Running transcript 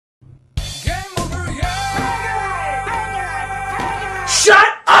Shut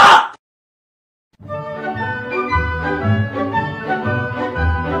up!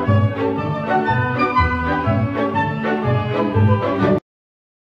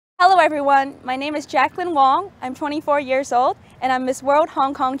 Hello everyone, my name is Jacqueline Wong. I'm 24 years old and I'm Miss World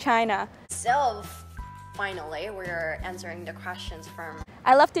Hong Kong, China. So, finally, we're answering the questions from...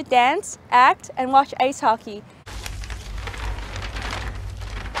 I love to dance, act, and watch ice hockey.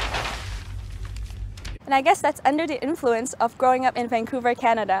 And I guess that's under the influence of growing up in Vancouver,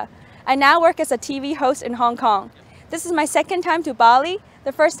 Canada. I now work as a TV host in Hong Kong. This is my second time to Bali.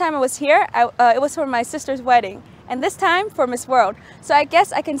 The first time I was here, it was for my sister's wedding. And this time for Miss World. So I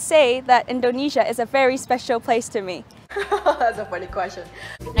guess I can say that Indonesia is a very special place to me. That's a funny question.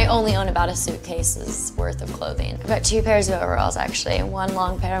 I only own about a suitcase's worth of clothing. About 2 pairs of overalls actually, 1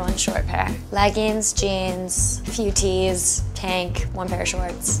 long pair, 1 short pair. Leggings, jeans, a few tees, tank, 1 pair of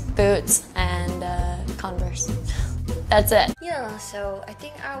shorts, boots, and Converse. That's it. Yeah, so I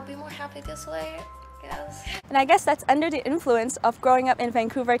think I'll be more happy this way, yes. And I guess that's under the influence of growing up in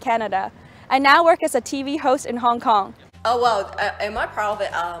Vancouver, Canada. I now work as a TV host in Hong Kong. Oh well, am I proud of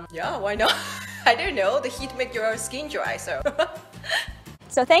it? Yeah, why not? I don't know, the heat makes your skin dry, so.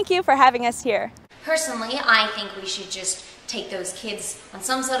 So thank you for having us here. Personally, I think we should just take those kids on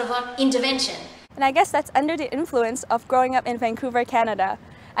some sort of intervention. And I guess that's under the influence of growing up in Vancouver, Canada.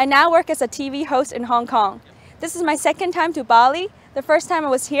 I now work as a TV host in Hong Kong. This is my second time to Bali. The first time I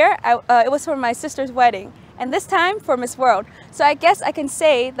was here, it was for my sister's wedding. And this time for Miss World. So I guess I can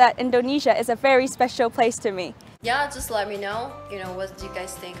say that Indonesia is a very special place to me. Yeah, just let me know, what do you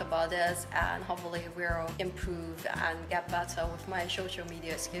guys think about this, and hopefully we'll improve and get better with my social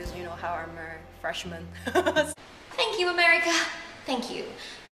media skills, how I'm a freshman. Thank you, America. Thank you.